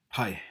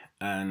Hi,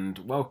 and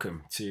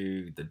welcome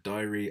to the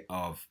Diary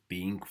of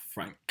Being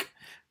Frank.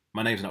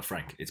 My name's not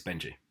Frank, it's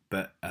Benji.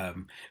 But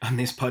on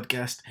this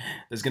podcast,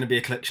 there's going to be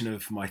a collection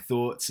of my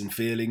thoughts and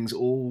feelings,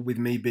 all with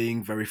me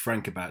being very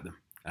frank about them.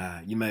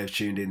 You may have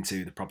tuned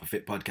into the Proper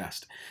Fit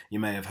podcast. You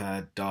may have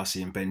heard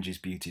Darcy and Benji's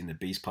Beauty and the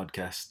Beast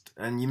podcast.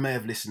 And you may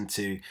have listened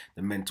to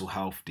the Mental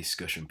Health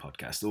Discussion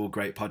podcast. All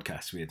great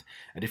podcasts with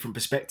a different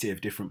perspective,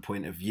 different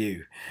point of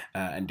view,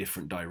 and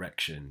different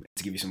direction.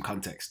 To give you some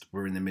context,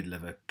 we're in the middle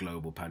of a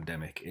global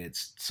pandemic.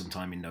 It's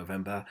sometime in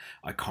November.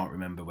 I can't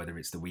remember whether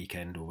it's the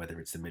weekend or whether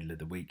it's the middle of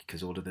the week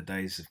because all of the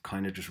days have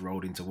kind of just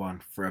rolled into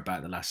one for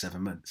about the last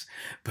 7 months.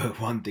 But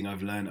one thing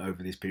I've learned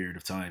over this period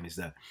of time is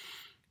that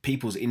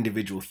people's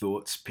individual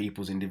thoughts,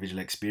 people's individual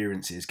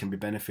experiences can be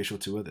beneficial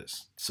to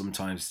others.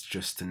 Sometimes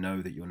just to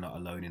know that you're not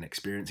alone in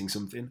experiencing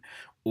something,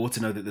 or to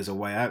know that there's a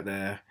way out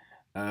there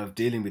of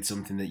dealing with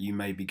something that you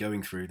may be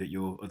going through that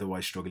you're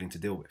otherwise struggling to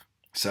deal with.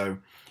 So,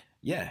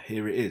 yeah,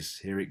 here it is.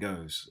 Here it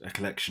goes. A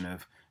collection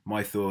of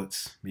my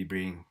thoughts, me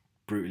being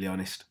brutally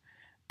honest,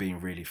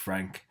 being really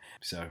frank.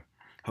 So,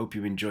 hope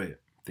you enjoy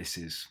it. This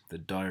is the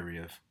Diary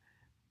of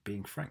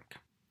Being Frank.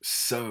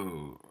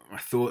 So, my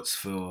thoughts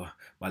for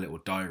my little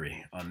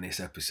diary on this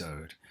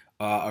episode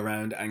are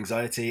around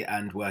anxiety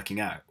and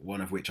working out,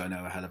 one of which I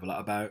know a hell of a lot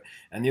about,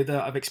 and the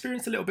other I've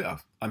experienced a little bit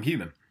of. I'm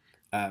human.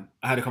 I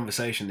had a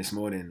conversation this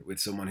morning with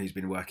someone who's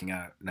been working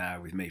out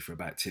now with me for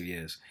about 2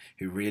 years,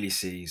 who really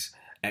sees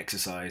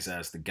exercise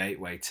as the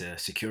gateway to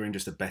securing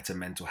just a better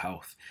mental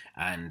health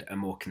and a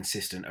more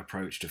consistent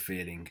approach to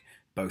feeling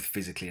both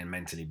physically and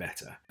mentally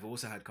better. I've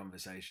also had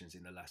conversations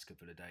in the last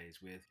couple of days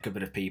with a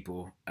couple of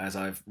people as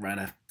I've ran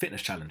a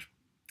fitness challenge.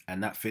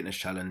 And that fitness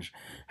challenge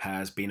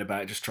has been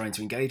about just trying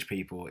to engage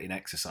people in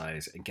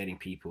exercise and getting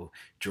people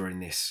during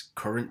this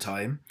current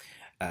time,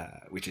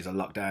 which is a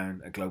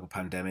lockdown, a global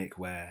pandemic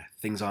where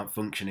things aren't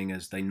functioning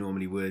as they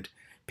normally would.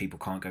 People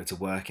can't go to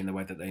work in the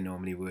way that they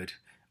normally would.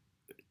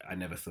 I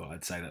never thought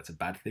I'd say that's a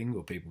bad thing,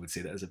 or people would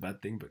see that as a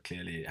bad thing, but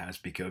clearly it has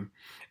become.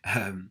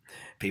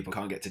 People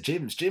can't get to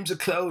gyms. Gyms are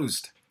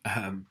closed.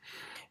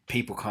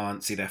 People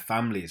can't see their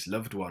families,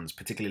 loved ones,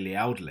 particularly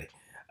elderly.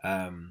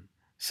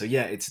 So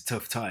yeah, it's a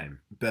tough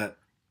time. But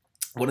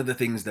one of the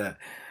things that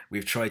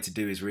we've tried to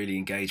do is really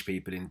engage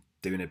people in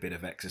doing a bit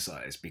of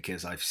exercise,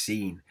 because I've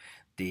seen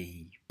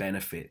the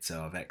benefits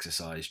of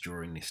exercise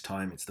during this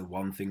time. It's the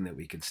one thing that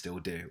we can still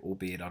do,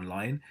 albeit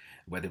online,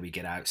 whether we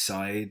get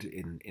outside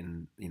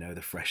in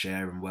the fresh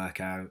air and work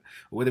out,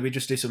 or whether we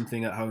just do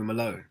something at home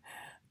alone.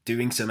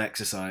 Doing some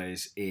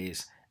exercise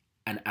is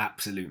an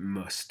absolute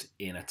must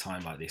in a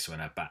time like this when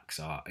our backs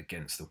are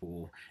against the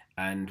wall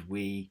and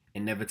we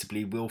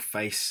inevitably will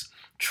face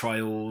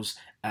trials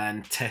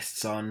and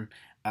tests on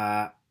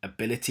our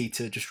ability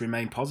to just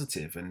remain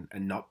positive and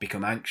not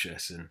become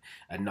anxious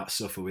and not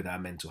suffer with our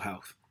mental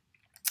health.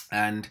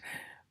 And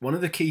one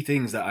of the key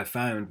things that I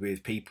found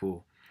with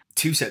people,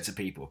 two sets of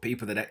people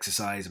that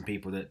exercise and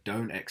people that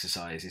don't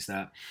exercise, is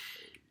that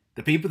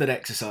the people that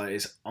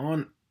exercise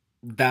aren't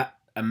that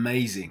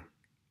amazing.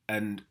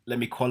 And let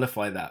me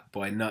qualify that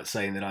by not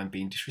saying that I'm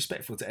being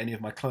disrespectful to any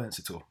of my clients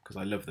at all, because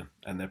I love them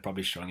and they're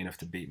probably strong enough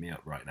to beat me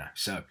up right now.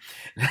 So,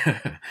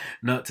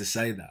 not to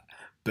say that,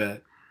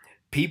 but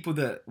people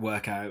that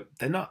work out,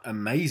 they're not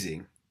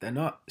amazing. They're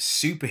not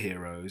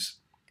superheroes.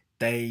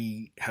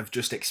 They have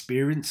just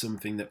experienced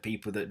something that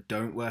people that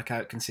don't work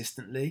out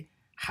consistently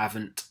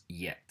haven't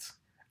yet.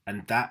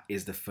 And that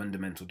is the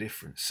fundamental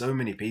difference. So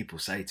many people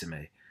say to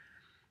me,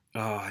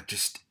 oh,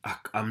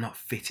 I'm not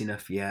fit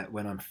enough yet.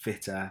 When I'm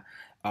fitter,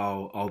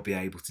 I'll be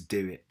able to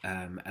do it,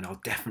 and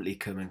I'll definitely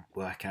come and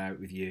work out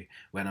with you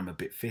when I'm a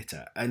bit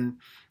fitter. And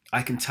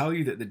I can tell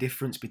you that the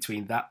difference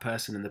between that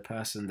person and the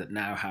person that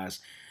now has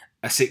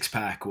a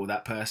six-pack, or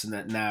that person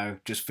that now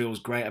just feels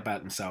great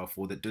about themselves,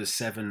 or that does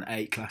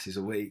 7-8 classes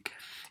a week,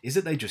 is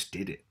that they just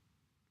did it.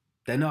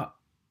 They're not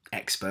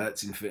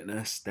experts in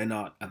fitness. They're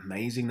not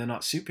amazing. They're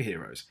not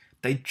superheroes.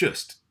 They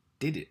just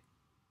did it.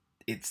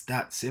 It's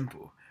that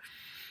simple.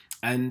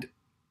 And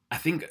I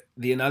think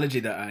the analogy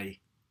that I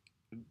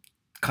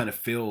kind of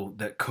feel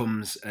that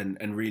comes and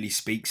really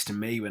speaks to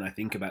me when I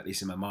think about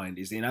this in my mind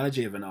is the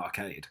analogy of an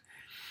arcade.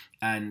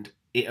 And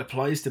it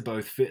applies to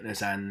both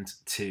fitness and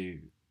to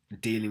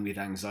dealing with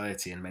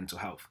anxiety and mental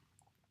health.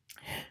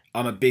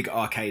 I'm a big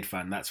arcade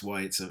fan. That's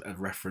why it's a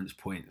reference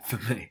point for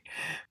me.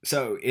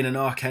 So in an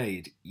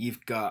arcade,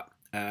 you've got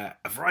a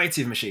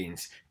variety of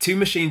machines. Two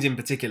machines in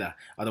particular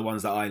are the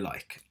ones that I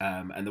like,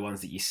 and the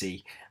ones that you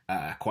see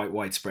quite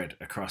widespread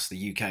across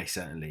the UK,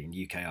 certainly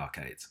in UK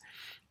arcades.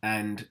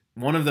 And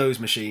one of those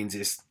machines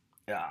is,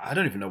 I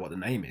don't even know what the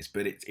name is,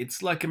 but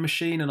it's like a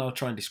machine, and I'll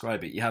try and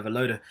describe it. You have a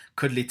load of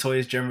cuddly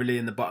toys generally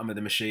in the bottom of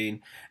the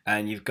machine,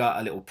 and you've got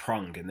a little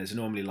prong, and there's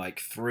normally like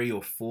 3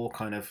 or 4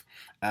 kind of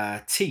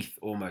teeth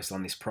almost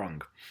on this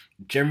prong.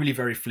 Generally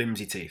very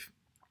flimsy teeth.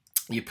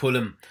 you pull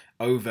them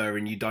over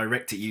and you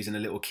direct it using a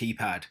little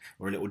keypad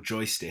or a little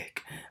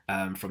joystick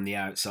from the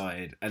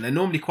outside. And they're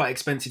normally quite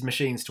expensive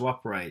machines to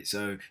operate,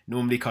 so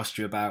normally cost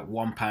you about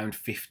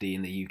 £1.50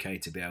 in the UK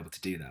to be able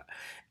to do that.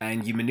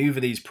 And you maneuver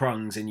these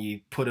prongs and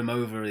you put them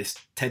over this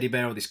teddy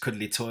bear or this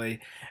cuddly toy,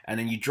 and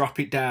then you drop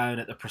it down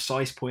at the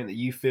precise point that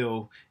you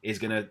feel is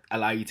going to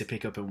allow you to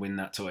pick up and win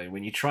that toy.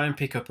 When you try and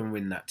pick up and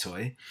win that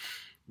toy,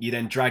 you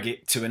then drag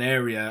it to an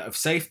area of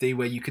safety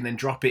where you can then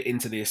drop it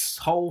into this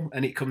hole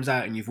and it comes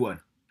out and you've won.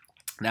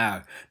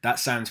 Now, that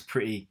sounds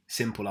pretty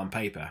simple on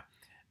paper.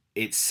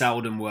 It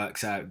seldom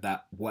works out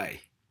that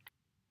way.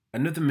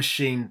 Another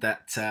machine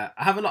that I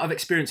have a lot of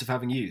experience of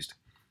having used,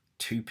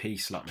 2p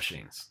slot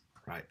machines.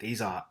 Right,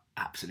 these are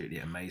absolutely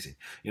amazing.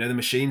 You know, the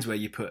machines where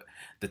you put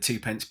the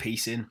 2p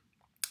piece in,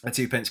 a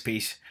 2p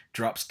piece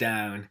drops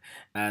down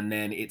and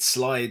then it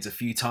slides a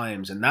few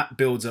times, and that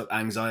builds up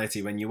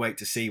anxiety when you wait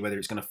to see whether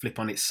it's going to flip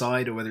on its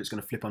side or whether it's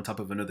going to flip on top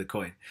of another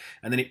coin.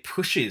 And then it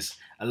pushes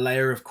a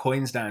layer of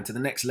coins down to the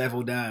next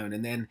level down,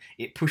 and then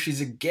it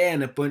pushes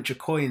again a bunch of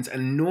coins,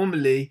 and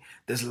normally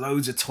there's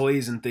loads of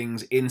toys and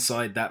things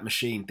inside that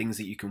machine, things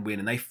that you can win,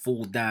 and they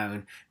fall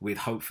down with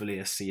hopefully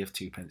a sea of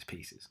 2p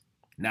pieces.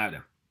 Now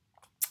then,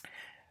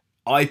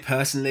 I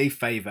personally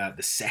favour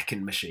the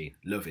second machine.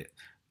 Love it.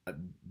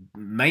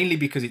 Mainly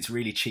because it's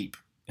really cheap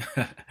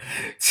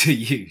to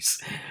use,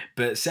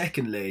 but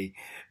secondly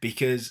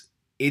because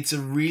it's a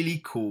really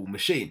cool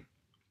machine.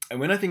 And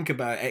when I think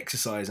about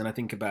exercise and I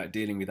think about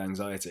dealing with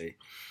anxiety,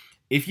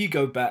 if you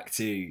go back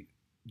to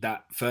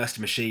that first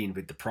machine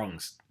with the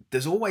prongs,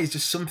 there's always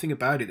just something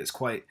about it that's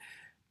quite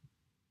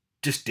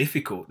just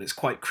difficult, that's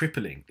quite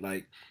crippling.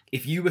 Like,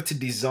 if you were to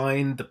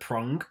design the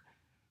prong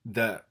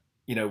that,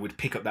 you know, would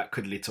pick up that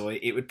cuddly toy,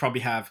 it would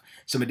probably have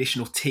some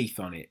additional teeth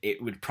on it.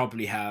 It would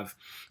probably have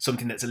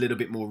something that's a little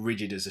bit more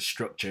rigid as a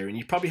structure, and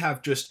you'd probably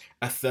have just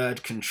a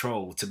third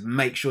control to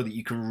make sure that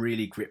you can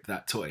really grip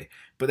that toy.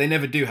 But they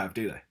never do have,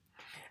 do they?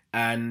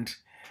 And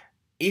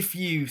if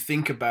you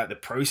think about the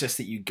process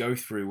that you go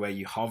through where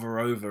you hover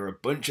over a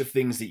bunch of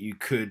things that you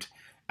could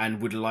and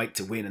would like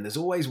to win, and there's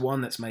always one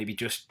that's maybe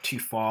just too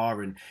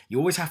far, and you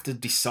always have to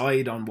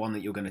decide on one that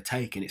you're going to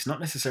take, and it's not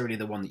necessarily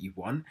the one that you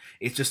want,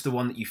 it's just the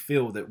one that you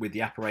feel that with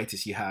the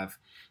apparatus you have,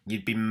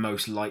 you'd be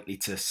most likely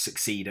to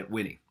succeed at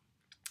winning.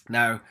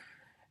 Now,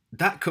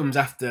 that comes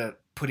after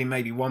putting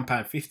maybe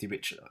 £1.50,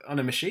 which on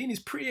a machine is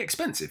pretty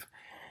expensive.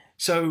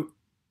 So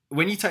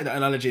when you take that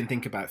analogy and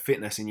think about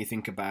fitness and you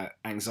think about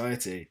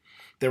anxiety,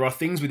 there are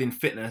things within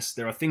fitness,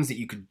 there are things that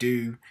you could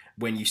do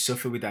when you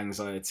suffer with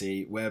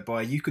anxiety,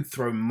 whereby you could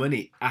throw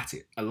money at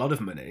it, a lot of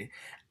money,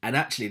 and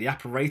actually the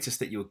apparatus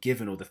that you're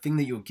given or the thing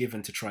that you're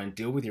given to try and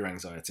deal with your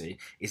anxiety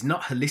is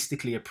not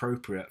holistically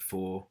appropriate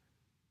for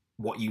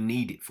what you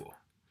need it for.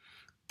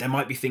 There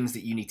might be things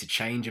that you need to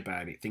change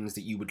about it, things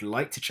that you would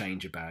like to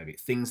change about it,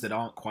 things that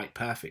aren't quite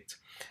perfect.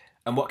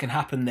 And what can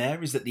happen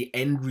there is that the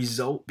end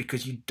result,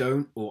 because you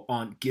don't or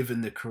aren't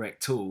given the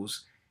correct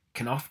tools,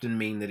 can often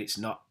mean that it's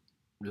not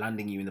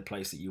landing you in the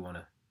place that you want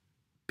to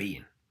be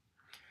in.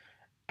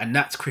 And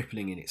that's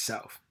crippling in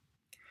itself.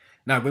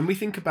 Now, when we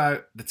think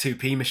about the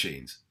 2p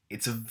machines,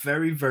 it's a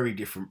very, very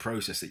different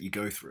process that you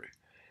go through.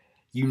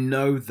 You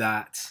know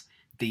that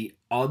the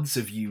odds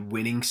of you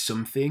winning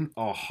something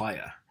are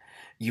higher.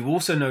 You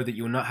also know that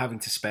you're not having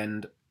to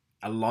spend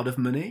a lot of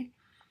money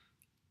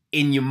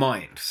in your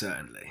mind,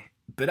 certainly.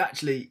 But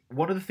actually,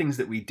 what are the things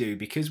that we do?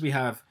 Because we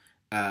have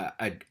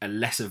a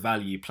lesser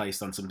value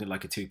placed on something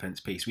like a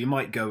 2p piece, we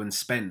might go and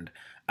spend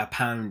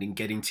 £1 in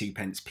getting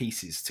 2p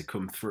pieces to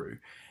come through.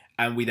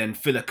 And we then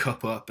fill a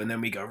cup up and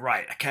then we go,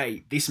 right,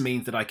 okay, this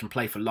means that I can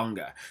play for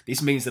longer.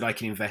 This means that I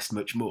can invest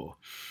much more.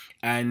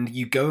 And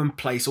you go and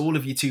place all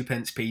of your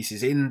 2p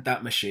pieces in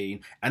that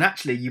machine. And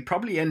actually, you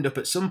probably end up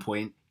at some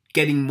point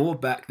getting more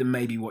back than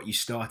maybe what you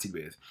started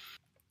with.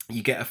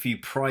 You get a few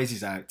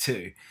prizes out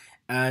too.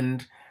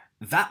 And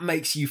that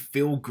makes you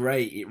feel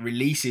great. It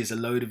releases a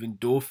load of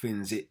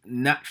endorphins. It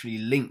naturally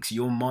links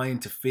your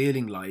mind to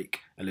feeling like,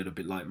 a little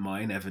bit like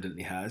mine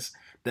evidently has,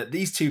 that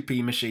these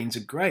 2p machines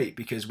are great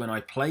because when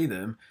I play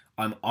them,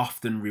 I'm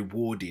often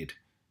rewarded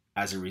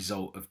as a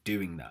result of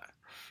doing that.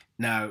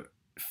 Now,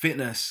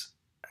 fitness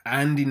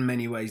and in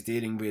many ways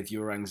dealing with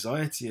your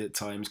anxiety at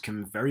times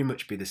can very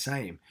much be the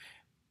same,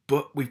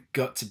 but we've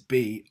got to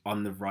be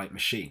on the right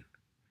machine.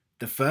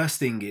 The first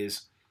thing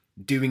is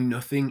doing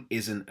nothing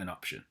isn't an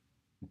option.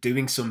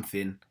 Doing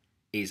something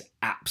is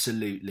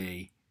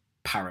absolutely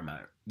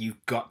paramount.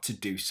 You've got to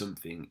do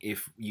something.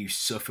 If you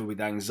suffer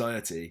with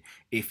anxiety,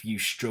 if you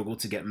struggle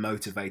to get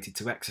motivated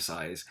to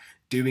exercise,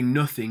 doing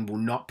nothing will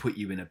not put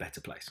you in a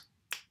better place.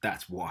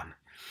 That's one.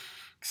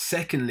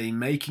 Secondly,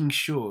 making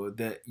sure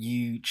that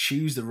you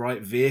choose the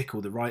right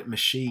vehicle, the right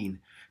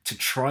machine to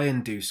try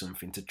and do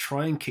something, to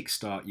try and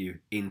kickstart you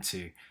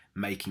into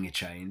making a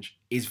change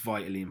is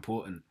vitally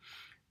important.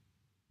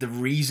 The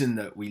reason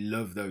that we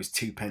love those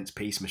 2p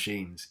piece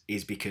machines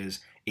is because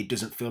it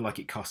doesn't feel like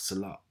it costs a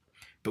lot.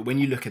 But when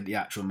you look at the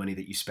actual money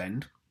that you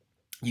spend,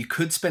 you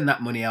could spend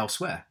that money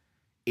elsewhere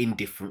in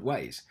different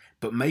ways.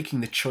 But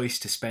making the choice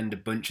to spend a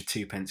bunch of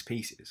 2p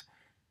pieces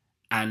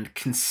and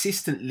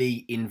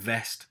consistently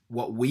invest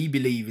what we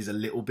believe is a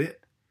little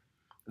bit,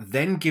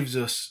 then gives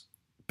us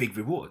big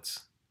rewards.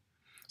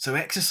 So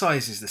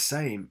exercise is the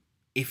same.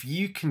 If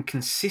you can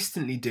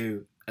consistently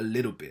do a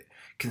little bit,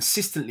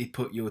 consistently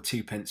put your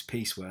 2p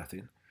piece worth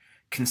in,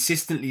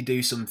 consistently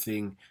do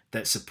something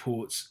that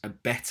supports a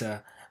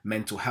better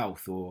mental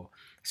health or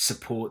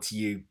supports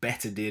you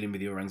better dealing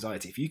with your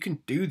anxiety, if you can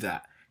do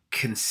that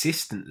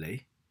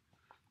consistently,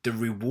 the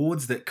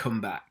rewards that come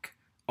back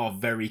are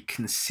very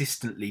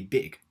consistently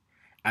big,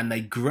 and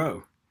they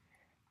grow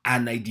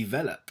and they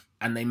develop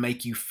and they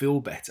make you feel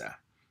better.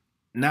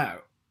 Now,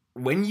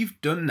 when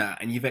you've done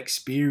that and you've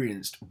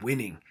experienced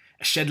winning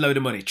a shed load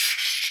of money,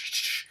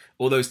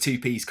 all those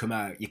 2p's come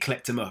out, you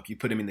collect them up, you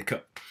put them in the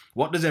cup.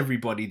 What does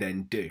everybody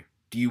then do?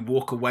 Do you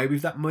walk away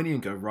with that money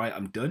and go, right,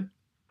 I'm done?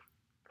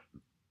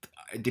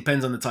 It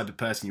depends on the type of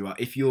person you are.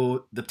 If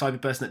you're the type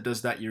of person that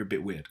does that, you're a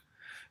bit weird.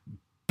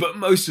 But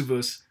most of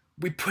us,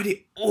 we put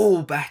it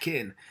all back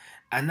in.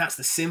 And that's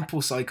the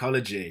simple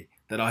psychology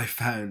that I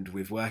found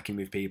with working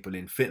with people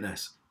in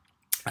fitness,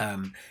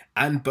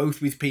 and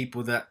both with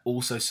people that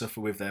also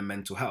suffer with their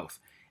mental health,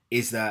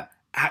 is that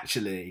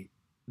actually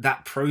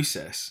that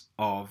process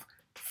of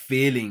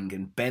feeling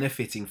and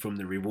benefiting from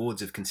the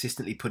rewards of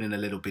consistently putting a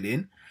little bit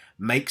in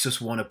makes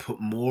us want to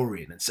put more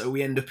in. And so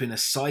we end up in a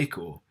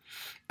cycle,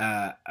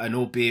 an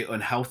albeit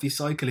unhealthy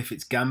cycle if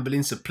it's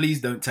gambling. So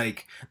please don't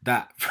take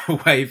that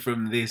away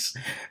from this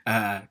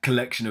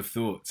collection of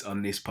thoughts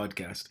on this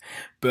podcast.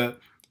 But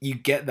you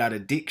get that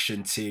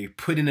addiction to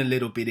putting a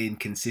little bit in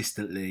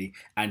consistently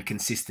and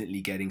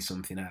consistently getting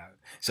something out.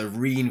 So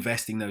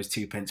reinvesting those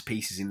 2p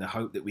pieces in the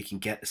hope that we can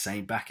get the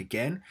same back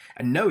again,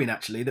 and knowing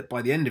actually that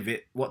by the end of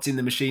it, what's in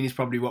the machine is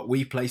probably what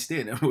we placed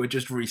in, and we're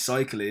just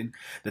recycling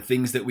the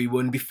things that we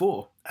won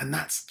before. And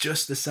that's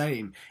just the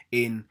same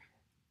in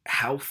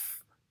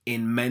health,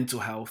 in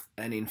mental health,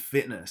 and in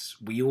fitness.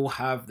 We all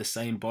have the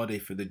same body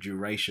for the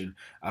duration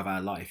of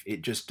our life.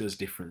 It just does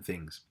different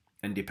things.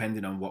 And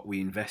depending on what we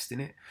invest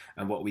in it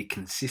and what we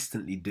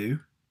consistently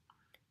do,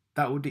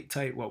 that will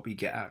dictate what we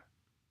get out.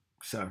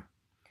 So,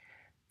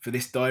 for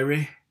this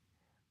diary,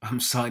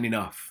 I'm signing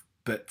off.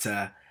 But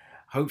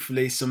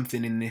hopefully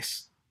something in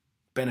this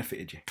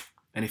benefited you.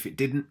 And if it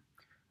didn't,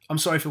 I'm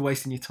sorry for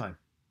wasting your time.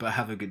 But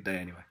have a good day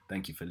anyway.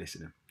 Thank you for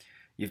listening.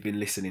 You've been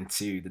listening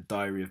to The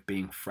Diary of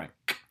Being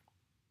Frank.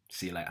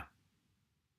 See you later.